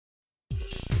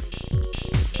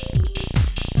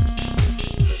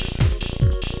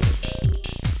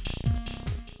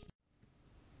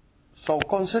So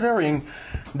considering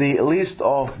the list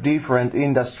of different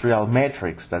industrial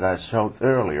metrics that I showed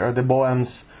earlier, the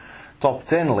BOEHM's top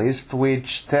 10 list,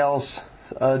 which tells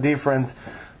different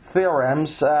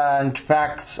theorems and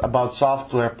facts about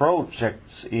software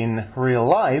projects in real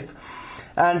life,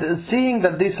 and seeing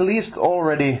that this list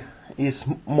already is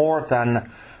more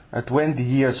than 20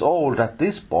 years old at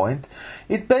this point,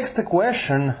 it begs the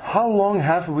question, how long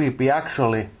have we been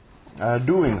actually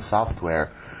doing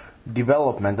software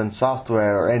development and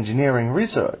software engineering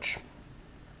research?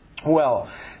 Well,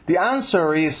 the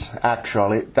answer is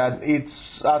actually that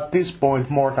it's at this point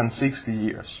more than 60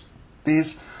 years.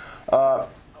 These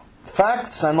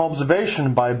facts and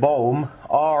observation by BOEHM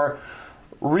are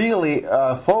really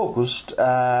focused,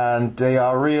 and they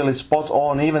are really spot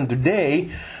on even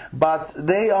today, but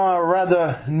they are a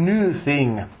rather new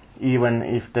thing, even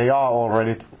if they are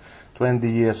already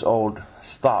 20 years old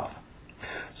stuff.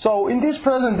 So in this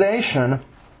presentation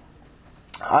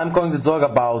I'm going to talk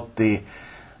about the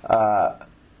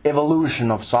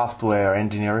evolution of software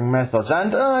engineering methods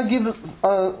and give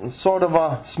sort of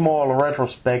a small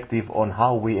retrospective on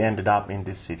how we ended up in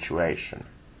this situation.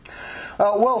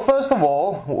 Well, first of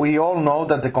all, we all know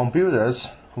that the computers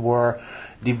were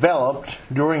developed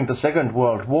during the Second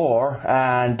World War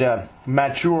and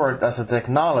matured as a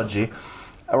technology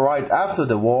right after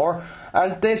the war,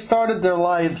 and they started their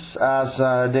lives as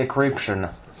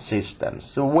decryption systems,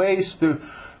 so ways to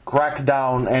crack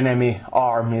down enemy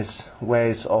armies,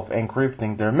 ways of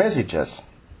encrypting their messages.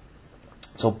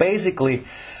 So basically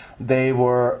they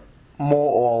were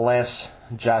more or less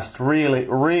just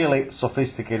really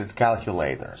sophisticated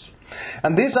calculators.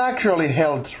 And this actually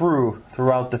held true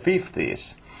throughout the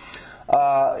 50s.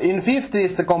 In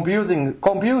 50s the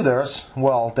computers,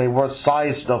 well, they were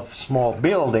sized of small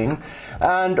building,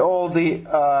 and all the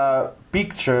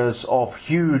pictures of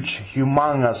huge,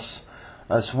 humongous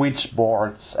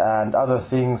switchboards and other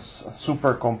things,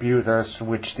 supercomputers,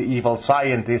 which the evil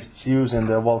scientists use in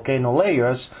their volcano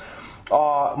layers,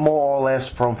 are more or less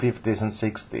from 50s and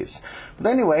 60s.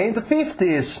 But anyway, in the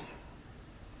 50s,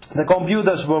 the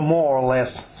computers were more or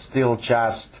less still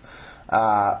just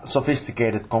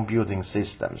sophisticated computing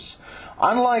systems.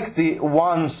 Unlike the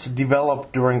ones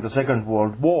developed during the Second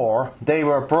World War, they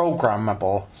were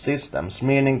programmable systems,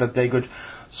 meaning that they could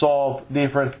solve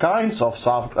different kinds of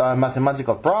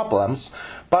mathematical problems,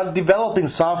 but developing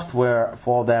software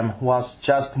for them was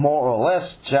just more or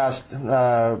less just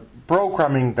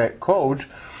programming the code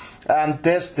and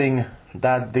testing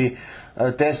that the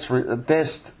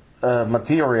test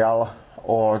material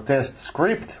or test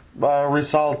script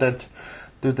resulted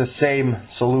to the same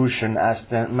solution as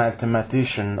the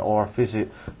mathematician or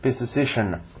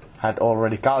physician had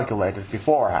already calculated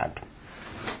beforehand.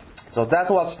 So that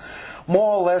was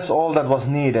more or less all that was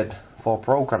needed for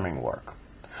programming work.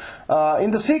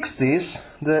 In the 60s,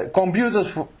 the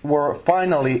computers were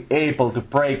finally able to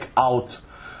break out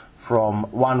from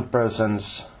one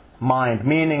person's mind,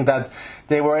 meaning that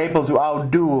they were able to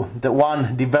outdo the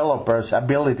one developer's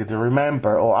ability to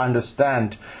remember or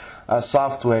understand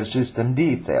software system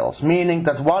details, meaning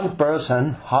that one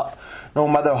person, no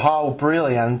matter how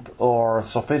brilliant or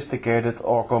sophisticated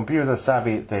or computer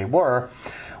savvy they were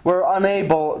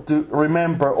unable to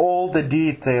remember all the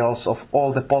details of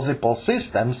all the possible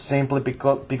systems simply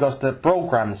because the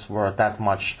programs were that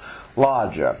much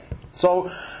larger. So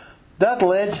that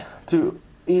led to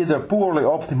either poorly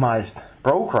optimized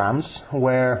programs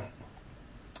where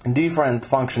different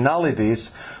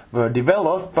functionalities were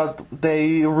developed but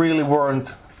they really weren't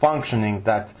functioning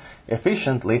that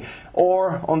efficiently,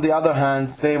 or on the other hand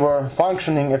they were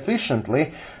functioning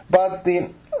efficiently but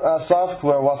the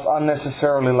software was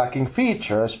unnecessarily lacking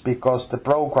features because the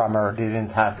programmer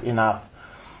didn't have enough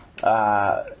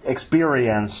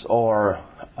experience or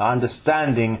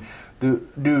understanding to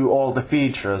do all the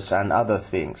features and other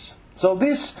things. So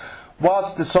this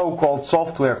was the so-called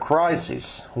software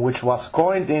crisis, which was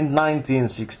coined in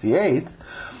 1968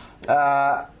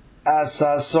 as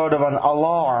a sort of an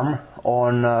alarm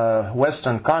on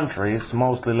Western countries,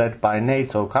 mostly led by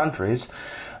NATO countries,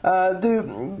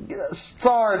 to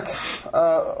start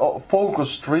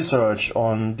focused research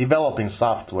on developing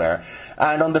software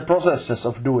and on the processes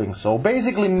of doing so.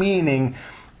 Basically meaning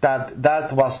that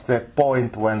that was the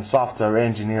point when software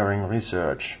engineering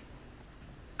research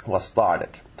was started.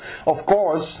 Of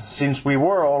course, since we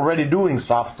were already doing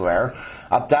software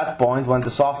at that point when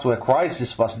the software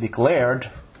crisis was declared,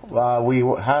 we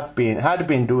had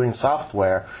been doing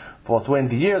software for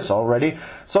 20 years already.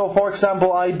 So, for example,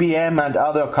 IBM and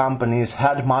other companies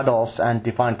had models and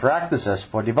defined practices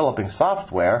for developing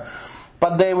software,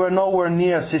 but they were nowhere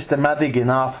near systematic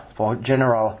enough for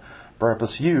general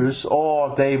purpose use,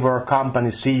 or they were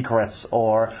company secrets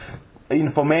or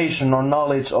information or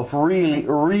knowledge of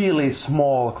really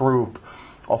small group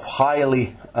of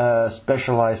highly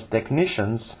specialized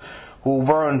technicians who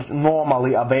weren't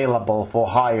normally available for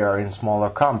hire in smaller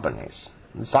companies.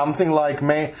 Something like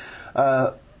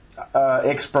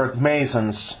expert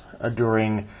masons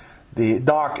during the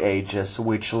Dark Ages,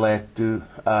 which led to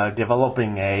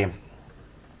developing a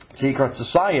secret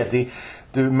society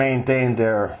to maintain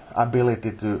their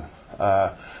ability to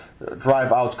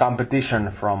drive out competition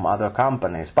from other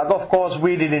companies. But of course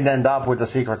we didn't end up with a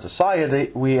secret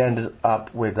society, we ended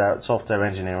up with software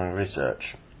engineering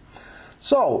research.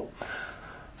 So,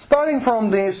 starting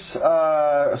from this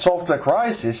software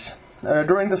crisis,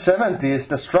 during the 70s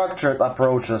the structured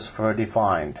approaches were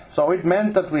defined. So it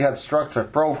meant that we had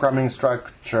structured programming,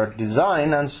 structured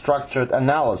design and structured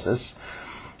analysis,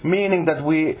 meaning that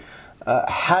we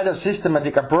had a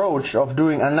systematic approach of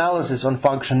doing analysis on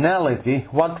functionality,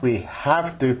 what we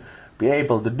have to be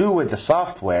able to do with the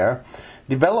software,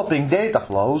 developing data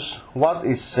flows, what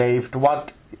is saved,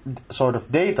 what sort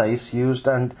of data is used,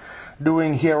 and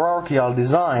doing hierarchical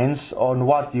designs on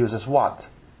what uses what.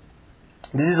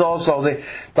 This is also the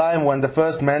time when the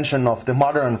first mention of the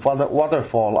modern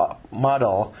waterfall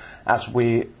model, as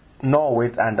we know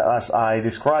it and as I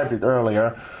described it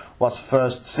earlier, was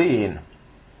first seen.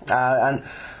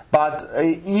 But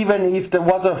even if the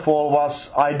waterfall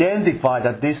was identified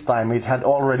at this time, it had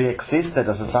already existed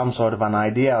as some sort of an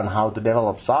idea on how to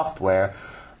develop software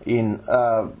in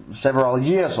several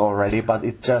years already, but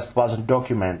it just wasn't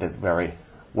documented very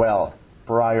well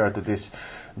prior to this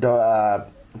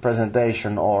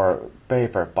presentation or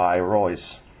paper by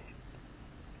Royce.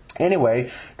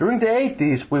 Anyway, during the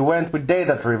 80s we went with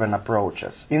data-driven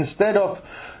approaches. Instead of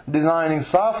designing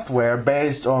software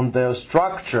based on the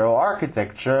structure or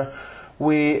architecture,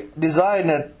 we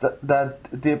decided that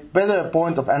the better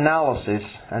point of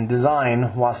analysis and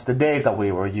design was the data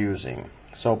we were using.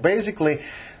 So basically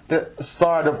the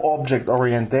start of object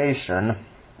orientation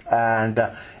and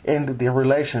entity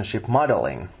relationship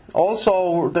modeling.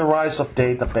 Also the rise of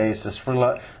databases,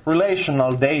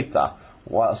 relational data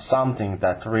was something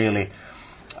that really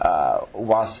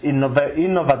was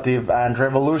innovative and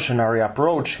revolutionary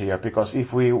approach here, because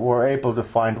if we were able to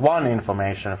find one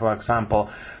information, for example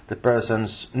the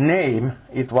person's name,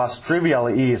 it was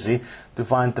trivially easy to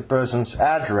find the person's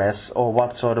address or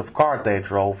what sort of car they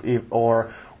drove, or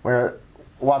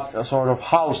what sort of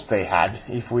house they had,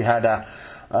 if we had a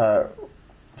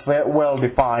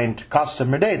well-defined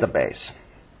customer database.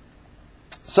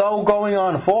 So going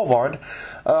on forward,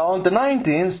 on the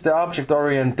 19th the object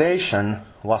orientation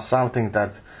was something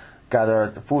that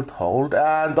gathered foothold,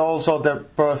 and also the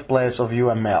birthplace of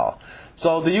UML.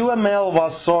 So the UML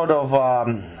was sort of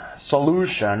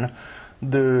solution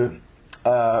to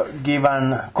give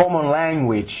a common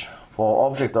language for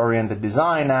object-oriented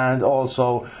design, and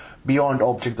also beyond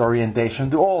object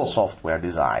orientation to all software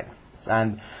design.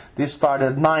 And this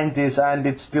started 90s and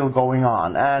it's still going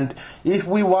on. And if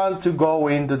we want to go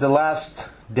into the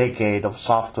last decade of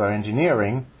software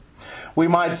engineering, we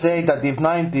might say that if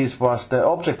 90s was the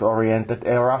object-oriented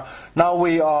era, now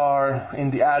we are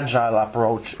in the Agile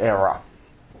approach era.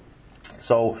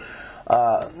 So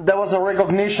there was a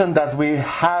recognition that we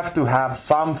have to have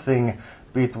something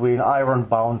between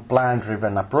iron-bound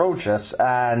plan-driven approaches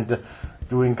and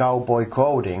doing cowboy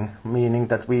coding, meaning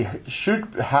that we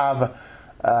should have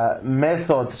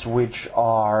methods which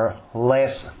are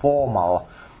less formal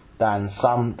than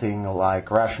something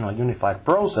like rational unified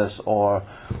process or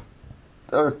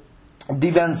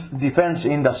defense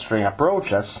industry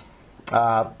approaches,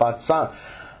 that's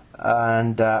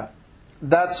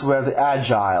where the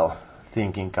Agile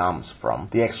thinking comes from.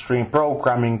 The extreme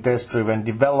programming, test-driven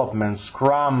development,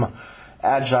 Scrum,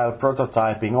 Agile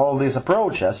prototyping, all these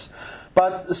approaches.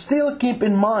 But still keep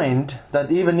in mind that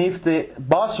even if the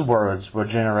buzzwords were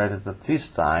generated at this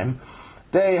time,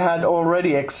 they had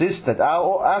already existed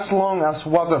as long as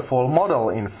waterfall model,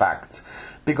 in fact,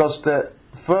 because the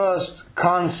first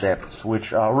concepts,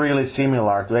 which are really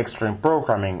similar to extreme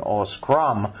programming or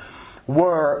Scrum,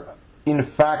 were in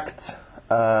fact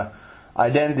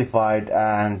identified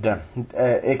and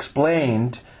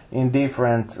explained in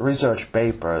different research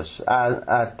papers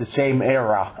at the same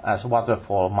era as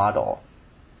waterfall model.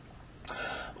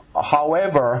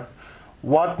 However,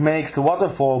 what makes the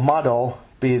waterfall model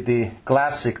be the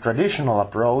classic traditional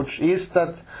approach is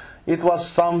that it was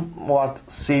somewhat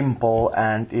simple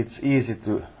and it's easy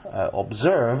to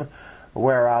observe,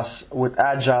 whereas with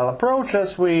Agile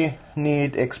approaches we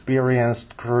need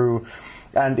experienced crew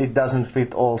and it doesn't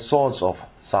fit all sorts of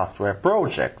software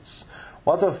projects.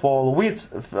 waterfall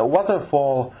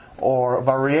or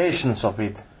variations of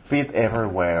it fit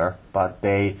everywhere, but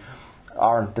they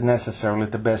aren't necessarily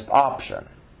the best option.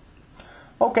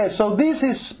 Okay, so this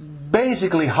is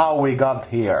basically how we got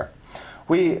here.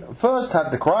 We first had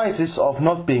the crisis of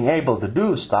not being able to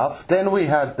do stuff, then we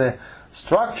had the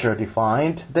structure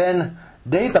defined, then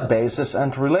databases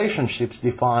and relationships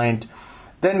defined,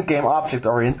 then came object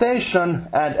orientation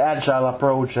and agile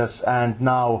approaches, and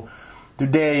now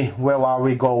today, where are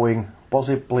we going?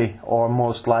 Possibly or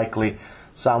most likely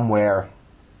somewhere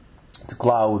to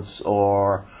clouds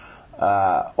or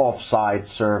off-site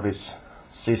service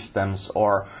systems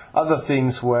or other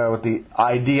things where the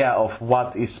idea of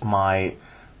what is my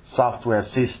software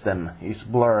system is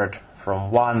blurred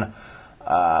from one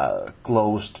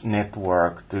closed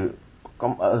network to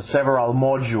several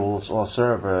modules or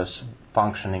servers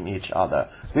functioning each other.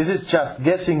 This is just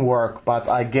guessing work, but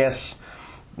I guess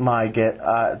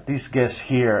this guess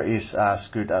here is as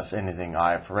good as anything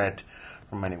I've read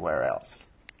from anywhere else.